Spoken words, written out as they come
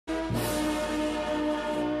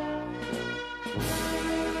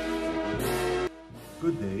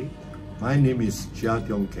Good day. My name is Chia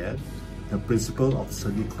Tiong Kat, the principal of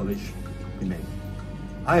Segi College, Penang.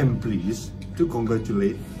 I am pleased to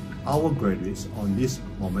congratulate our graduates on this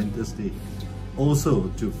momentous day. Also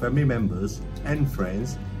to family members and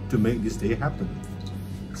friends to make this day happen.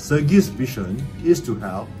 Segi's vision is to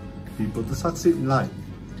help people to succeed in life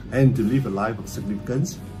and to live a life of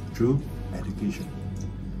significance through education.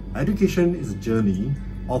 Education is a journey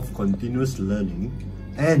of continuous learning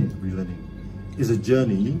and relearning. It's a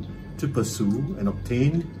journey to pursue and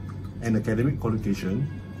obtain an academic qualification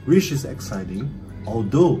which is exciting,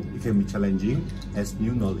 although it can be challenging as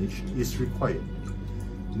new knowledge is required.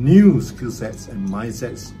 New skill sets and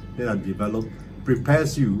mindsets that are developed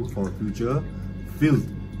prepares you for a future filled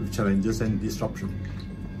with challenges and disruption.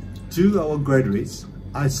 To our graduates,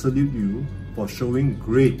 I salute you for showing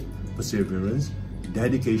great perseverance,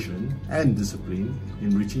 dedication, and discipline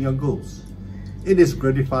in reaching your goals. It is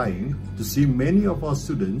gratifying to see many of our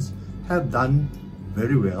students have done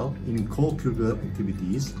very well in co-curricular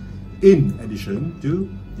activities in addition to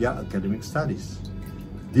their academic studies.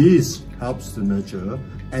 This helps to nurture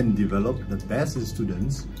and develop the best in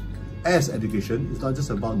students, as education is not just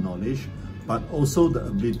about knowledge but also the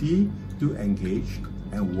ability to engage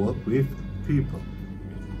and work with people.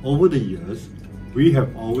 Over the years, we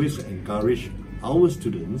have always encouraged our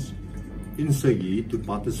students in Segi to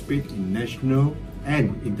participate in national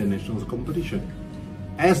and international competition.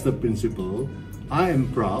 As the principal, I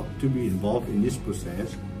am proud to be involved in this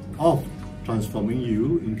process of transforming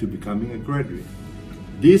you into becoming a graduate.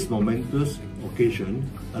 This momentous occasion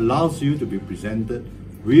allows you to be presented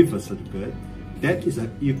with a certificate that is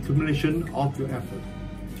an accumulation of your effort.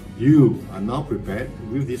 You are now prepared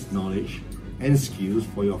with this knowledge and skills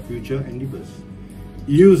for your future endeavors.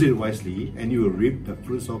 Use it wisely and you will reap the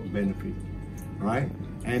fruits of benefit, right?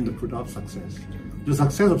 And the fruit of success. The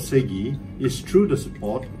success of Segi is through the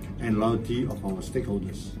support and loyalty of our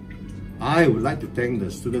stakeholders. I would like to thank the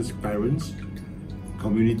students' parents,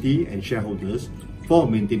 community and shareholders for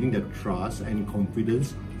maintaining the trust and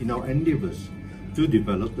confidence in our endeavors to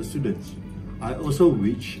develop the students. I also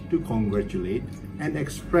wish to congratulate and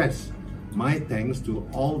express my thanks to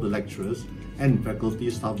all the lecturers and faculty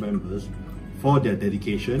staff members for their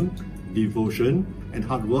dedication, devotion, and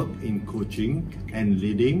hard work in coaching and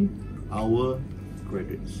leading our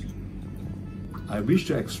graduates. I wish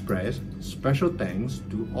to express special thanks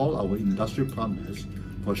to all our industry partners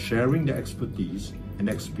for sharing their expertise and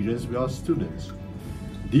experience with our students.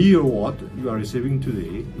 The award you are receiving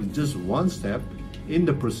today is just one step in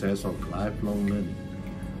the process of lifelong learning.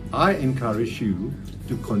 I encourage you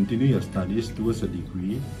to continue your studies towards a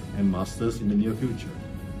degree and masters in the near future.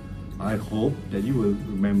 I hope that you will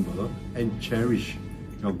remember and cherish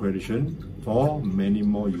your graduation for many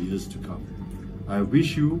more years to come. I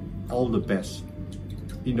wish you all the best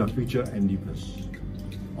in your future endeavors.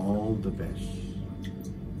 All the best.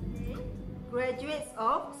 Graduates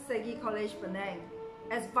of Segi College Penang,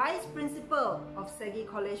 as Vice Principal of Segi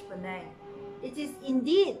College Penang, it is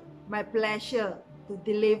indeed my pleasure to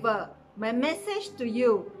deliver my message to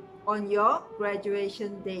you on your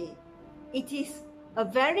graduation day. It is a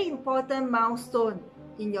very important milestone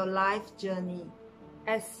in your life journey,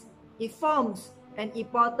 as it forms an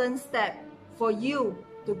important step for you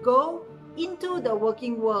to go into the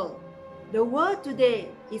working world. The world today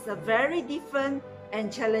is a very different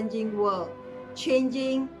and challenging world,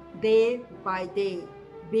 changing day by day,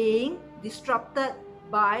 being disrupted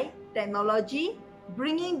by technology,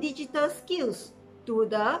 bringing digital skills to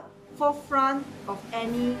the forefront of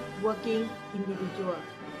any working individual.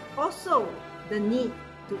 Also, the need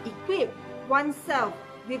to equip oneself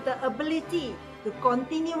with the ability to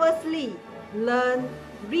continuously learn,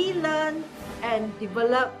 relearn, and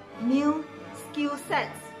develop new skill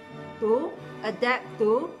sets to adapt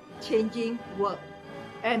to changing work.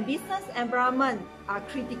 And business environment are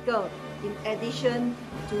critical in addition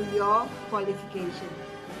to your qualification.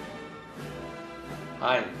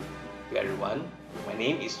 Hi to everyone, my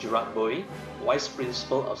name is Gerard Boy, Vice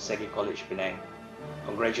Principal of Segi College Penang.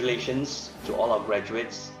 Congratulations to all our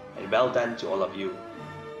graduates and well done to all of you.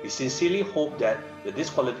 We sincerely hope that the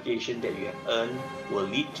disqualification that you have earned will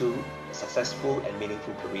lead to a successful and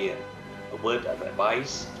meaningful career. A word of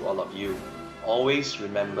advice to all of you: always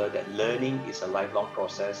remember that learning is a lifelong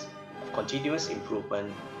process of continuous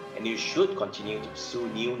improvement, and you should continue to pursue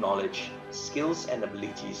new knowledge, skills and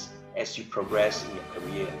abilities as you progress in your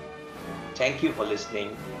career. Thank you for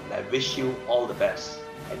listening, and I wish you all the best,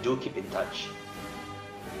 and do keep in touch.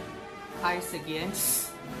 Hi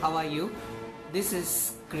Segians, how are you? This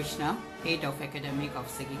is Krishna, Head of Academic of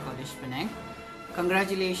Segi College Penang.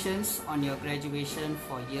 Congratulations on your graduation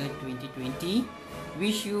for year 2020.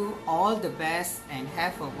 Wish you all the best and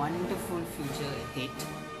have a wonderful future ahead.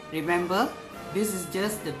 Remember, this is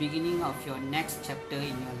just the beginning of your next chapter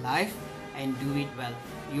in your life, and do it well.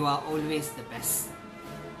 You are always the best.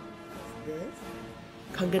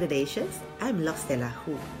 Congratulations, I'm Lok Stella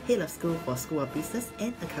Hu, Head of School for School of Business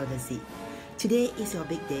and Accountancy. Today is your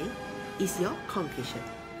big day. It's your competition.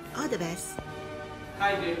 All the best.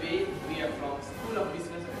 Hi David, we are from School of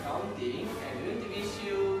Business Accounting and we want to wish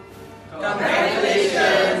you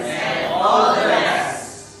congratulations and all the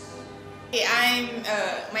best. Okay,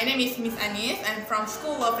 my name is Miss Anis. I'm from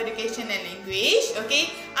School of Education and English. Okay,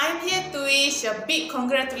 I'm here to wish a big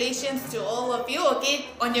congratulations to all of you. Okay,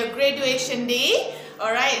 on your graduation day.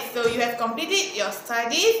 Alright, so you have completed your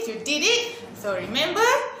studies. You did it. So remember,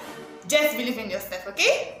 just believe in yourself.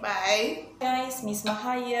 Okay, bye. Guys, Miss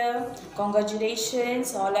Mahaya,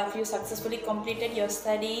 congratulations, all of you successfully completed your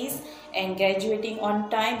studies and graduating on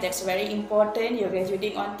time. That's very important, you're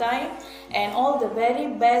graduating on time, and all the very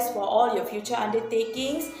best for all your future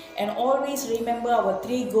undertakings. And always remember our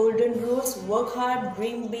 3 golden rules: work hard,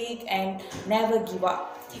 dream big, and never give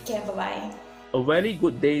up. Take care, bye-bye. A very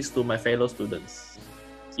good day to my fellow students.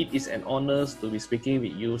 It is an honor to be speaking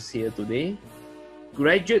with you here today.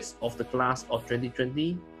 Graduates of the class of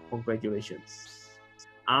 2020, congratulations.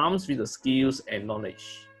 Armed with the skills and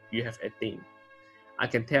knowledge you have attained, I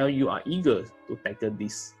can tell you are eager to tackle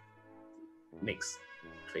this next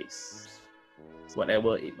phase,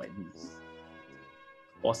 whatever it might be.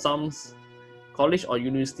 For some, college or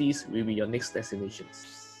universities will be your next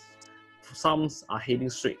destinations. Some are heading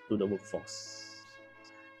straight to the workforce.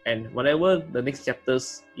 And whatever the next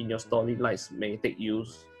chapters in your storylines may take you,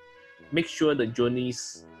 make sure the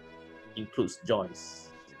journeys includes joys.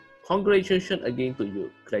 Congratulations again to you,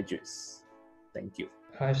 graduates. Thank you.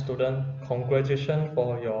 Hi student, congratulations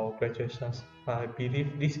for your graduations. I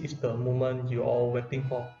believe this is the moment you are all waiting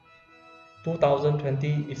for.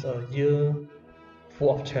 2020 is a year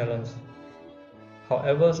full of challenges.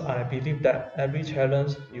 However, I believe that every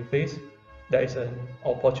challenge you face, there is an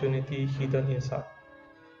opportunity hidden inside.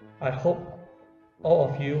 I hope all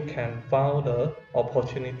of you can find the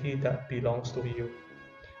opportunity that belongs to you.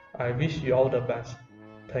 I wish you all the best.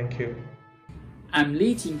 Thank you. I'm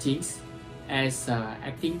Lee Ching Chings as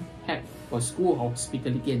acting head for School of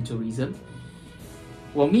Hospitality and Tourism.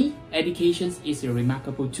 For me, education is a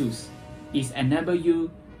remarkable tool. It enables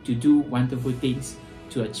you to do wonderful things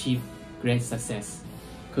to achieve great success.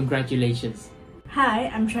 Congratulations.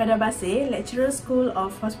 Hi, I'm Shraddha Base, Lecturer School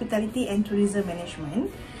of Hospitality and Tourism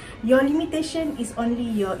Management. Your limitation is only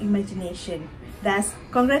your imagination. Thus,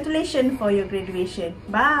 congratulations for your graduation.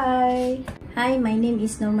 Bye! Hi, my name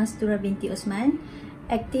is Norma Stura binti Osman,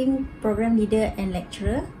 Acting Program Leader and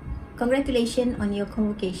Lecturer. Congratulations on your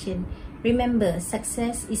convocation. Remember,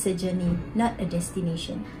 success is a journey, not a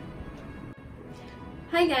destination.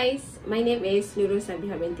 Hi guys, my name is Nurul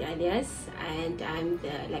Sabiha binti Alias and I'm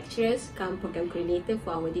the lecturer cum program coordinator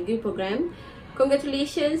for our degree program.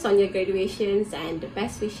 Congratulations on your graduations and the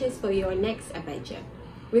best wishes for your next adventure.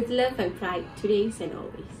 With love and pride, today and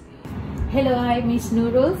always. Hello, I'm Miss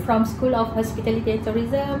Nurul from School of Hospitality and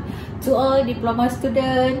Tourism. To all diploma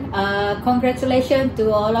students, congratulations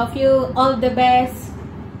to all of you. All the best.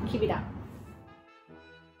 Keep it up.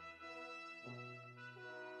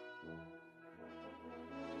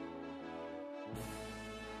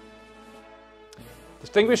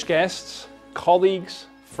 Distinguished guests, colleagues,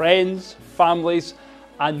 friends, families,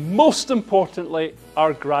 and most importantly,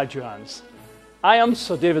 our graduands. I am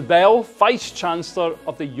Sir David Bell, Vice-Chancellor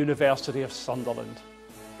of the University of Sunderland.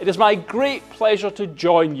 It is my great pleasure to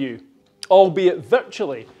join you, albeit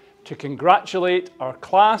virtually, to congratulate our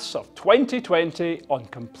class of 2020 on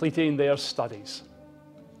completing their studies.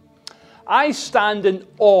 I stand in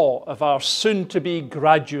awe of our soon-to-be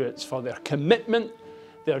graduates for their commitment,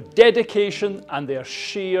 their dedication and their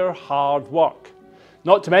sheer hard work.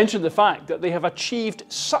 Not to mention the fact that they have achieved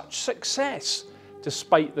such success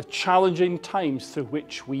despite the challenging times through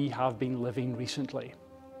which we have been living recently.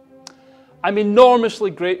 I'm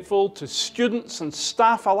enormously grateful to students and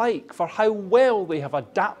staff alike for how well they have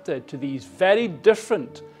adapted to these very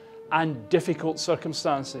different and difficult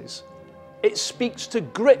circumstances. It speaks to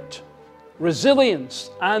grit,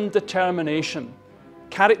 resilience and determination,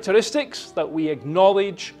 characteristics that we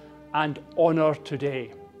acknowledge and honour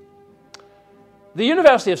today. The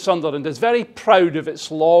University of Sunderland is very proud of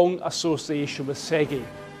its long association with SEGI.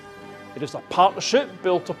 It is a partnership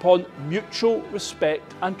built upon mutual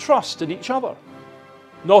respect and trust in each other.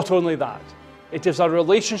 Not only that, it is a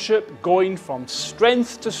relationship going from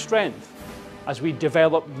strength to strength, as we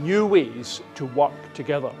develop new ways to work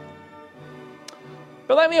together.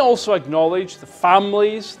 But let me also acknowledge the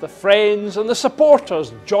families, the friends and the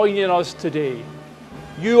supporters joining us today.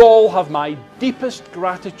 You all have my deepest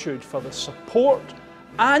gratitude for the support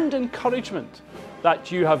and encouragement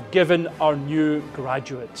that you have given our new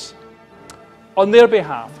graduates. On their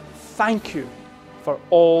behalf, thank you for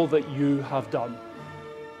all that you have done.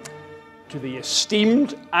 To the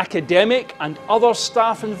esteemed academic and other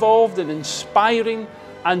staff involved in inspiring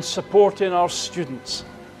and supporting our students,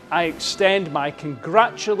 I extend my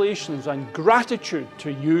congratulations and gratitude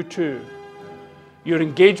to you too. Your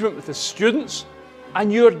engagement with the students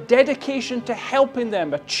and your dedication to helping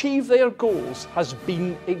them achieve their goals has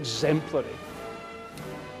been exemplary.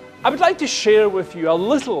 I would like to share with you a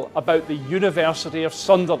little about the University of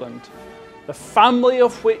Sunderland, the family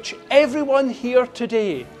of which everyone here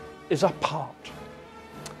today is a part.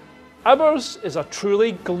 Ours is a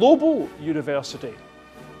truly global university.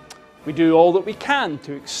 We do all that we can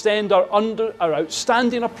to extend our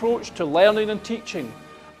outstanding approach to learning and teaching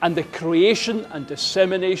and the creation and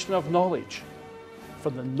dissemination of knowledge.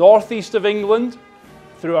 From the northeast of England,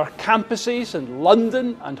 through our campuses in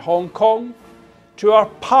London and Hong Kong, to our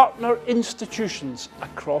partner institutions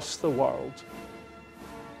across the world.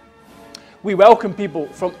 We welcome people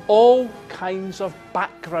from all kinds of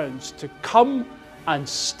backgrounds to come and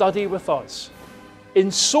study with us. In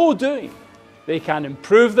so doing, they can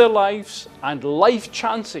improve their lives and life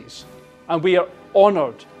chances, and we are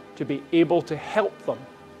honoured to be able to help them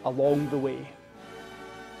along the way.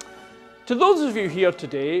 To those of you here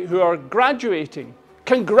today who are graduating,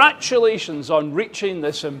 congratulations on reaching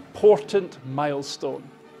this important milestone.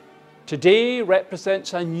 Today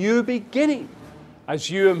represents a new beginning as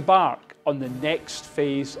you embark on the next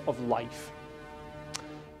phase of life.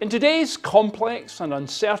 In today's complex and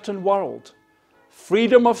uncertain world,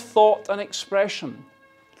 freedom of thought and expression,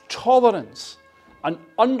 tolerance, and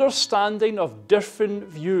understanding of different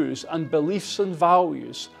views and beliefs and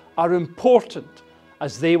values are important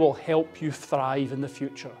as they will help you thrive in the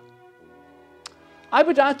future. I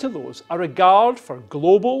would add to those a regard for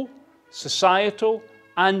global, societal,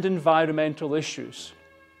 and environmental issues.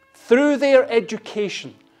 Through their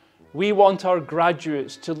education, we want our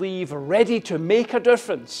graduates to leave ready to make a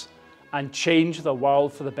difference and change the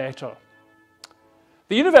world for the better.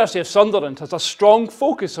 The University of Sunderland has a strong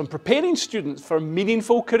focus on preparing students for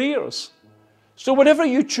meaningful careers. So whatever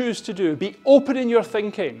you choose to do, be open in your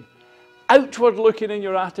thinking, outward looking in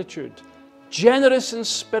your attitude, generous in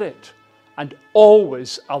spirit, and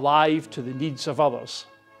always alive to the needs of others.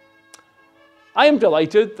 I am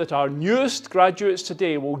delighted that our newest graduates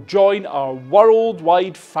today will join our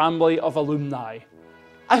worldwide family of alumni.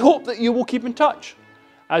 I hope that you will keep in touch,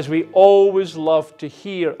 as we always love to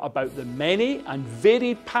hear about the many and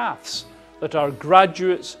varied paths that our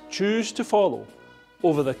graduates choose to follow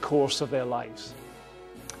over the course of their lives.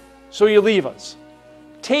 So you leave us.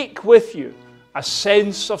 Take with you a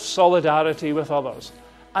sense of solidarity with others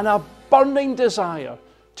and a burning desire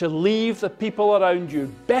to leave the people around you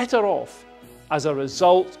better off as a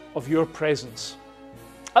result of your presence.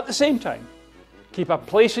 At the same time, keep a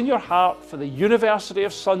place in your heart for the University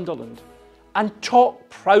of Sunderland and talk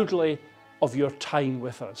proudly of your time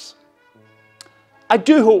with us. I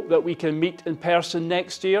do hope that we can meet in person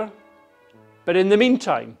next year, but in the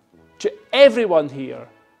meantime, to everyone here,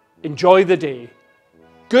 enjoy the day.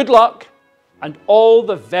 Good luck and all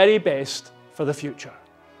the very best for the future.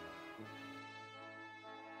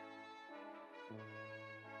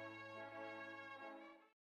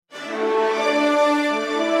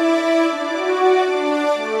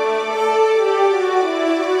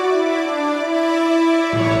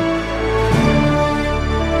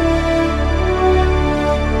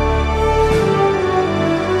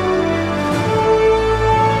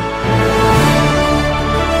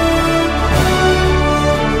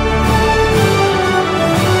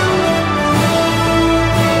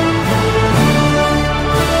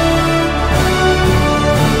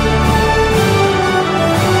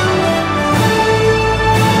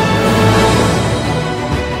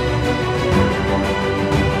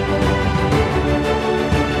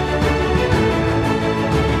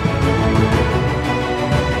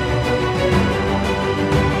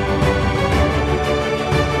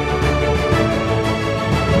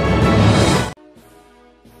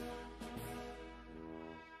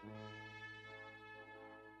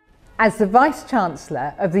 As the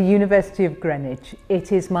Vice-Chancellor of the University of Greenwich,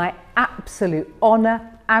 it is my absolute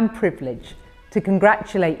honour and privilege to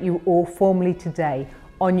congratulate you all formally today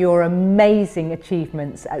on your amazing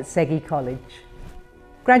achievements at Segi College.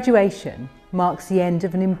 Graduation marks the end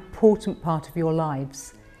of an important part of your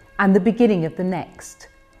lives and the beginning of the next.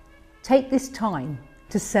 Take this time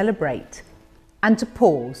to celebrate and to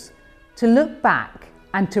pause, to look back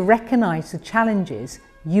and to recognise the challenges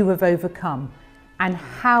you have overcome and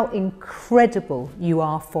how incredible you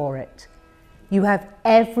are for it. You have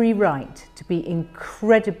every right to be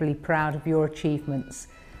incredibly proud of your achievements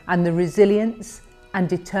and the resilience and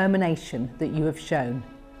determination that you have shown.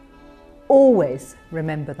 Always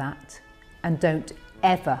remember that, and don't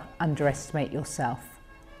ever underestimate yourself.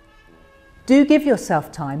 Do give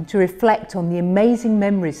yourself time to reflect on the amazing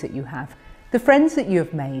memories that you have, the friends that you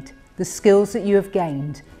have made, the skills that you have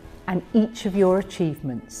gained, and each of your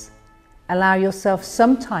achievements. Allow yourself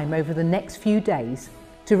some time over the next few days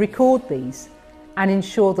to record these and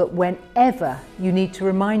ensure that whenever you need to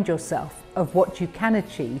remind yourself of what you can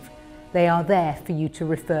achieve, they are there for you to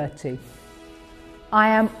refer to. I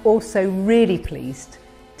am also really pleased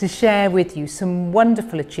to share with you some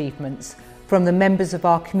wonderful achievements from the members of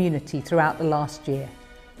our community throughout the last year.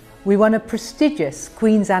 We won a prestigious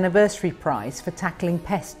Queen's Anniversary Prize for tackling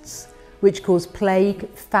pests, which cause plague,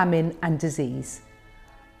 famine and disease.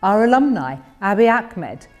 Our alumni, Abiy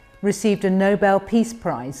Ahmed, received a Nobel Peace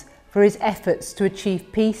Prize for his efforts to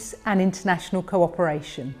achieve peace and international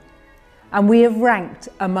cooperation. And we have ranked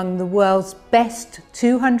among the world's best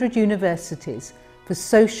 200 universities for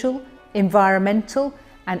social, environmental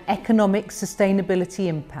and economic sustainability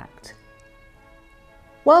impact.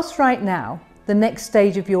 Whilst right now, the next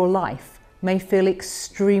stage of your life may feel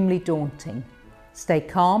extremely daunting, stay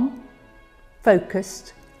calm,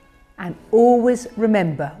 focused, and always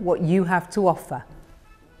remember what you have to offer.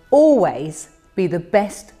 Always be the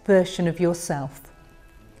best version of yourself.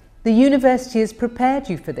 The university has prepared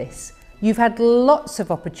you for this. You've had lots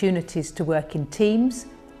of opportunities to work in teams,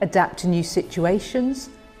 adapt to new situations,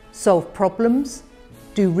 solve problems,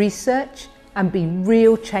 do research, and be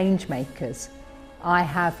real change makers. I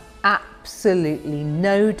have absolutely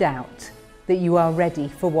no doubt that you are ready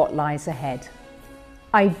for what lies ahead.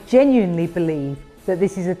 I genuinely believe that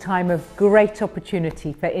this is a time of great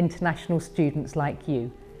opportunity for international students like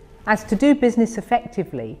you. As to do business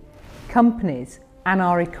effectively, companies and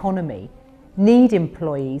our economy need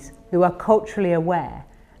employees who are culturally aware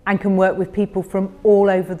and can work with people from all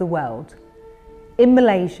over the world. In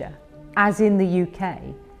Malaysia, as in the UK,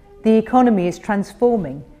 the economy is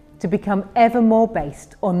transforming to become ever more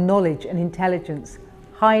based on knowledge and intelligence.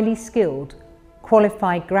 Highly skilled,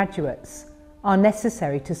 qualified graduates are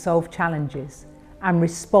necessary to solve challenges and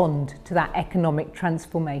respond to that economic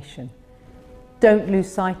transformation. Don't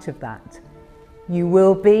lose sight of that. You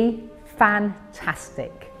will be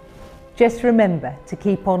fantastic. Just remember to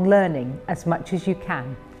keep on learning as much as you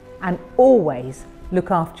can and always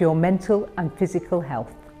look after your mental and physical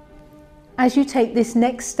health. As you take this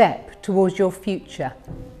next step towards your future,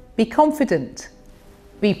 be confident,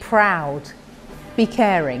 be proud, be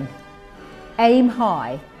caring, aim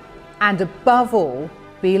high, and above all,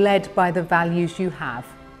 be led by the values you have.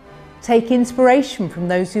 Take inspiration from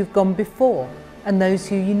those who've gone before and those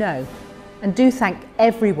who you know, and do thank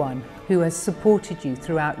everyone who has supported you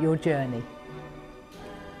throughout your journey.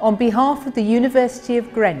 On behalf of the University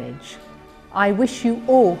of Greenwich, I wish you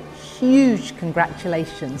all huge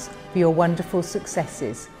congratulations for your wonderful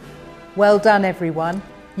successes. Well done, everyone.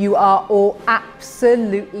 You are all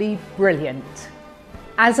absolutely brilliant.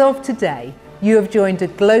 As of today, you have joined a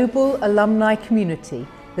global alumni community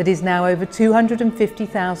that is now over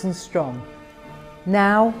 250,000 strong.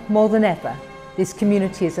 Now, more than ever, this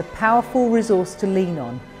community is a powerful resource to lean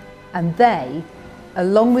on, and they,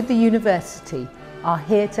 along with the university, are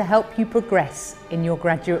here to help you progress in your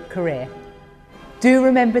graduate career. Do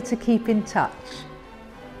remember to keep in touch.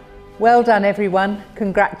 Well done, everyone.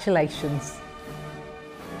 Congratulations.